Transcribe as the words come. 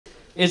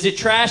Is it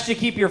trash to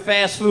keep your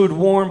fast food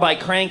warm by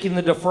cranking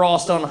the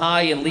defrost on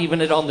high and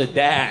leaving it on the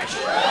dash?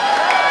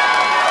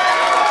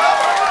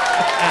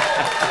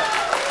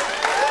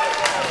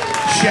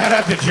 Shout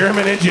out to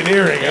German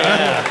engineering, huh?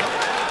 Yeah.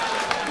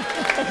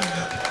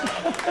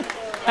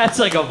 That's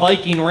like a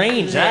Viking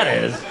range, that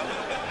is.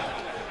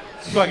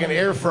 It's a fucking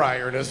air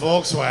fryer in this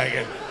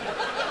Volkswagen.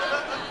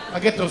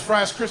 I'll get those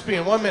fries crispy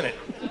in 1 minute.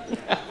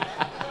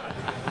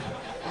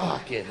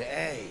 Fucking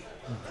A.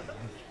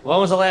 When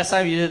was the last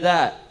time you did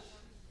that?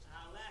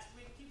 Last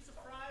week. Keeps the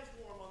fries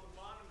warm on the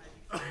bottom.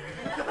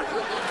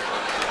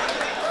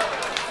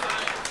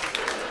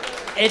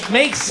 It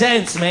makes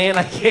sense, man.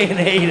 I can't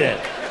hate it.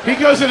 He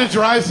goes in a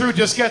drive-thru,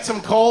 just gets them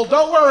cold.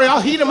 Don't worry,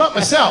 I'll heat them up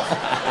myself.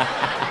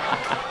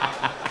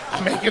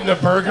 Making the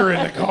burger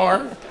in the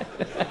car.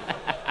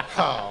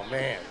 Oh,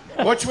 man.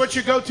 What's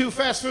your go-to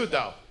fast food,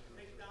 though?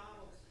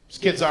 McDonald's. This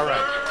kid's all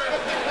right.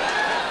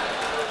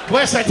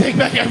 Wes, I take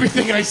back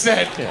everything I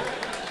said.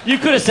 You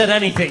could have said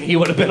anything, he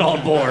would have been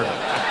on board.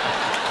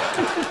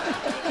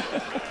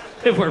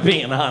 If we're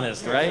being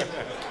honest, right?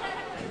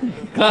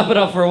 Clap it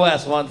up for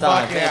Wes one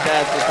time. Fuck yeah.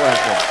 Fantastic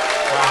question.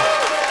 Wow.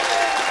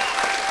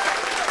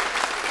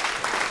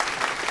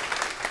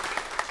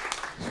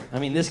 I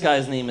mean, this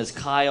guy's name is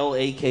Kyle,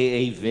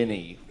 a.k.a.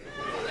 Vinny.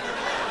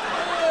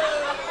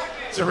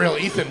 It's a real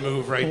Ethan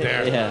move right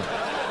there. Yeah.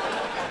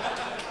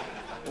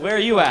 Where are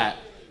you at?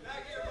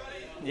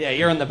 Yeah,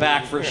 you're in the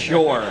back for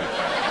sure.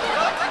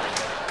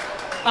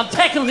 I'm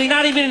technically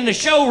not even in the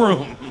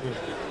showroom.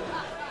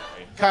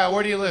 Kyle,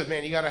 where do you live,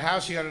 man? You got a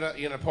house? You got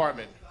an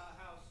apartment?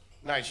 House.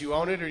 Nice. You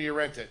own it or you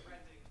rent it? Renting.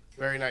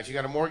 Very nice. You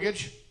got a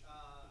mortgage?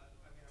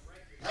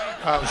 I'm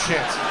renting. Oh,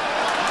 shit.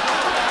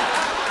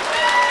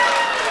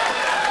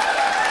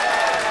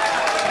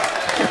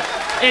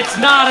 It's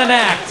not an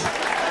act.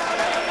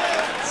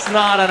 It's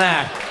not an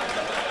act.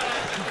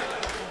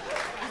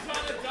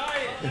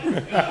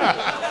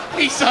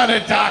 He's on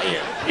a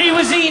diet. He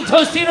was eating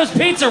Tostino's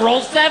pizza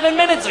rolls 7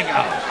 minutes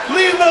ago.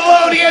 Leave him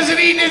alone. He hasn't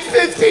eaten in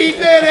 15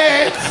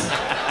 minutes.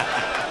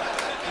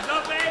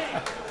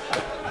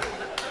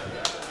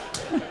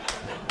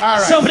 All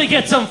right. Somebody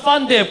get some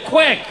Fun Dip,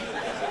 quick.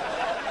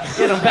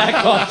 Get him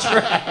back on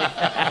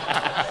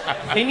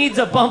track. He needs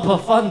a bump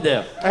of Fun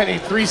Dip. I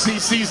need 3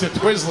 cc's of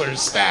Twizzlers,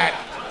 stat.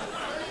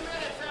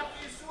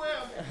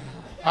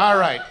 All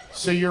right,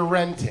 so you're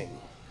renting.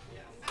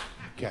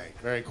 Okay,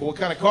 very cool. What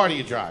kind of car do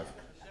you drive?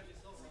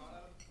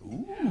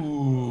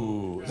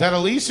 Ooh. Is that a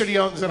lease or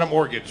is that a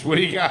mortgage? What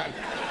do you got?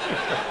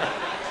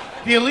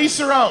 Do you lease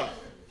or own?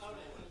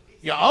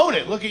 You own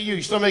it. Look at you.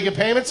 You still making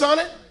payments on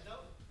it?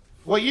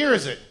 What year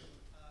is it?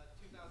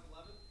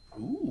 2011.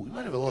 Ooh, you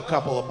might have a little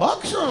couple of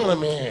bucks on them,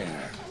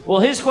 man. Well,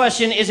 his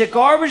question, is it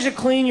garbage to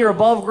clean your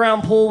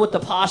above-ground pool with the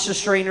pasta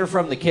strainer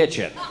from the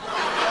kitchen?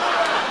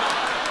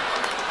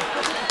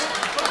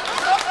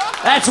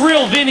 That's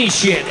real Vinny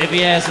shit, if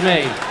you ask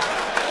me.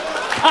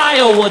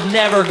 Kyle would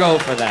never go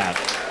for that.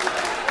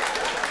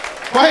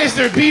 Why is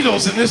there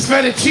beetles in this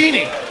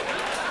fettuccine?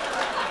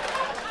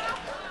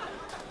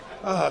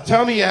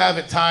 Tell me you have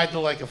it tied to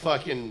like a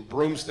fucking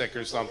broomstick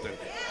or something.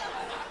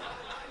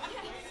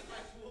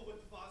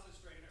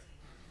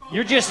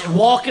 You're just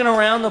walking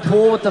around the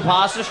pool with the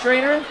pasta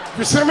strainer?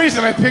 For some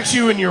reason, I picture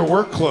you in your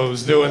work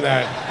clothes doing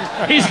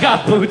that. He's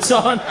got boots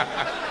on.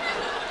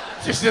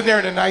 Just in there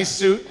in a nice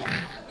suit.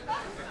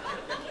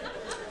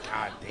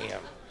 God damn.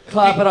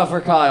 Clap it up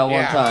for Kyle one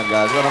Yeah. time,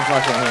 guys. Let him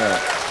fucking hear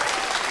it.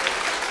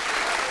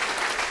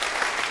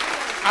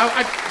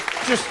 I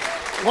just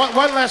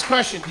one last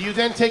question. Do you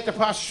then take the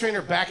pasta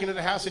strainer back into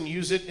the house and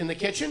use it in the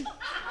kitchen?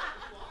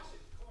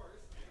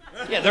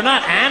 Yeah, they're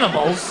not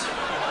animals.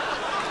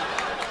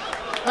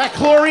 That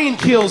chlorine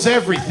kills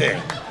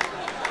everything.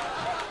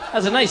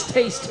 Has a nice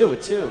taste to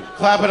it, too.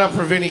 Clap it up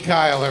for Vinny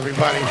Kyle,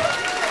 everybody.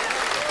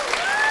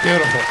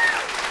 Beautiful.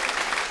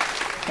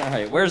 All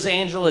right, where's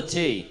Angela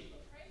T?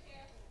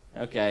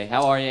 Okay,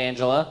 how are you,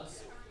 Angela?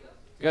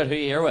 Good, who are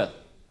you here with?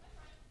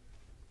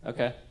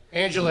 Okay.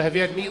 Angela, have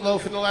you had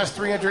meatloaf in the last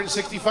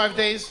 365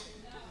 days?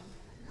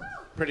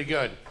 Pretty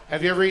good.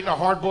 Have you ever eaten a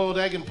hard-boiled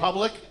egg in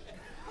public?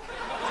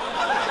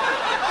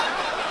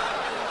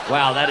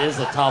 Wow, that is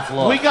a tough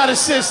look. We got a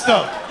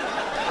system.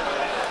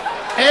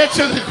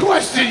 Answer the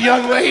question,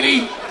 young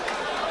lady.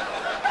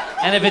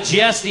 And if it's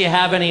yes, do you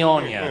have any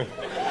on you?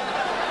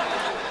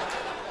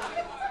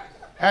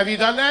 Have you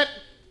done that?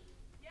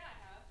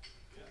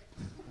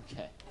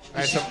 Okay.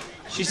 That's a-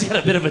 She's got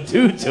a bit of a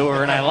dude to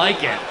her, and I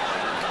like it.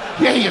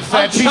 Yeah, you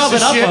fat piece of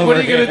chubbing up shit. What over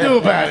are you going to here. do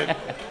about it?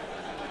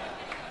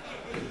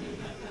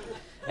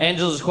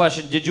 Angela's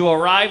question, did you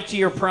arrive to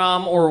your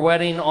prom or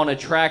wedding on a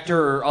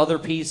tractor or other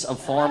piece of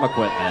farm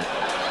equipment?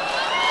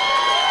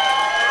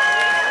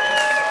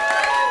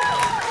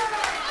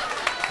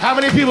 How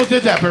many people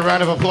did that? Per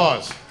round of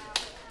applause.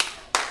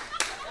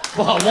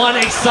 Well, one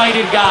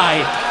excited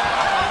guy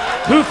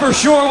who for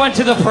sure went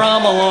to the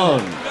prom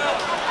alone.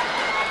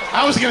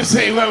 I was going to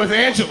say he went with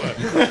Angela.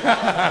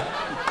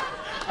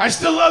 I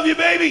still love you,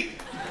 baby.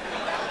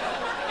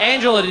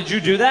 Angela, did you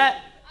do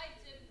that? I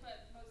didn't, but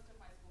most of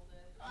my school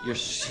did. You're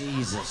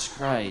Jesus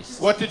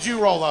Christ. What did you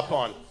roll up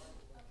on?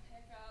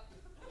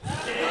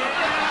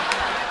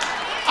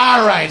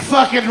 All right,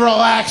 fucking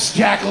relax,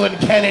 Jacqueline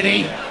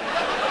Kennedy.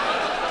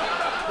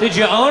 Did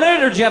you own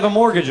it or did you have a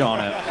mortgage on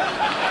it?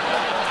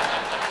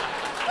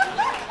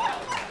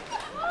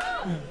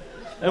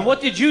 And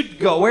what did you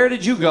go? Where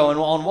did you go and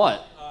on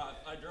what?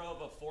 I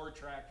drove a Ford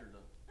tractor to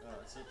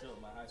sit till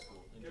my high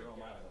school in Jerome,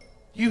 Idaho.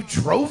 You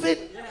drove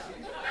it? Yeah.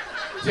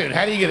 Dude,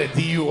 how do you get a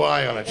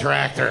DUI on a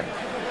tractor?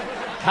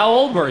 How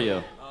old were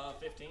you?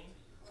 15.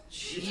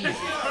 Jeez.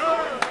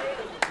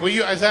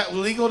 Is that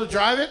legal to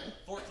drive it?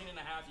 14 and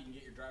a half, you can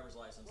get your driver's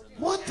license.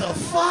 What the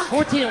fuck?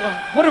 14.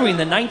 What are we in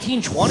the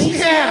 1920s?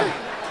 Yeah.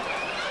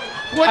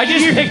 What I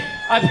year?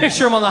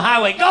 picture him on the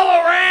highway. Go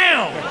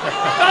around.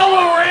 Go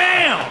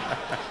around.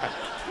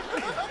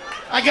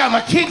 I got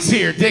my kids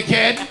here,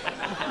 dickhead.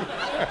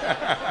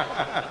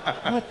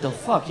 What the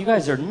fuck? You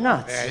guys are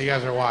nuts. Yeah, you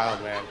guys are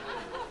wild, man.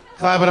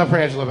 Clap it up for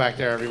Angela back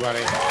there, everybody.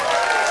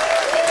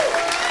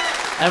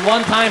 And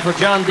one time for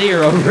John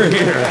Deere over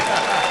here.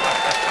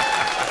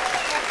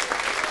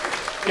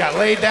 Got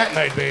laid that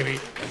night, baby.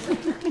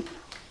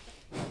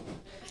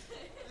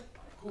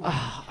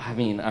 I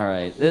mean, all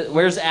right.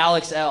 Where's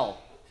Alex L?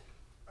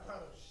 Oh,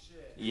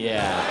 shit.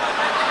 Yeah.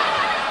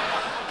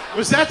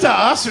 Was that to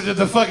us, or did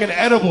the fucking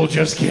edible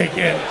just kick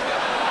in?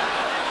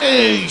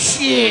 Hey,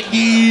 shit,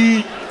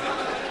 dude.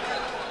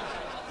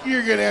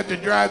 You're gonna have to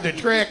drive the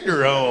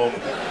tractor home.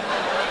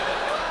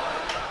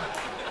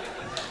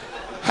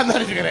 I'm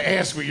not even gonna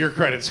ask what your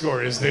credit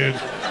score is, dude.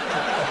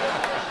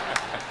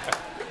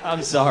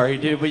 I'm sorry,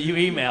 dude, but you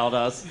emailed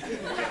us.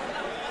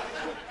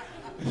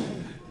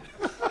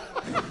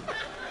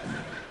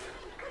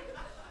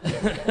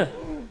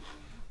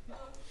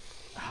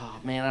 Oh,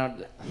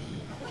 man.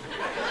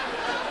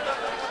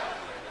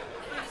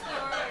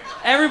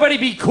 Everybody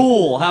be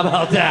cool. How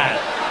about that?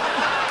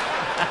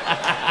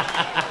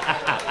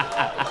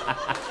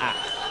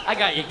 I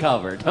got you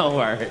covered. Don't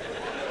worry.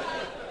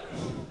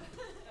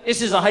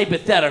 This is a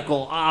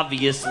hypothetical,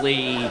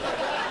 obviously,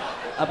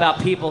 about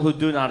people who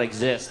do not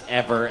exist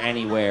ever,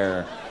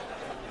 anywhere.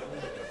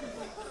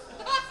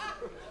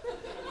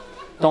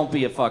 Don't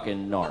be a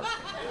fucking narc.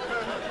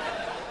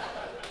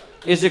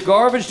 Is it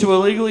garbage to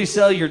illegally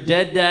sell your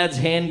dead dad's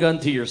handgun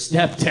to your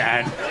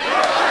stepdad?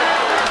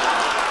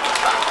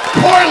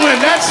 Portland,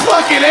 that's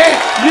fucking it.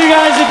 You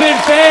guys have been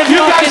fantastic.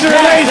 You guys are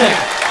amazing.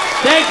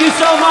 Thank you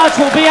so much.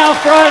 We'll be out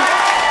front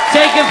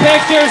taking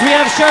pictures. We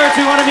have shirts.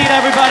 We want to meet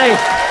everybody.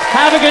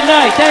 Have a good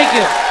night. Thank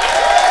you.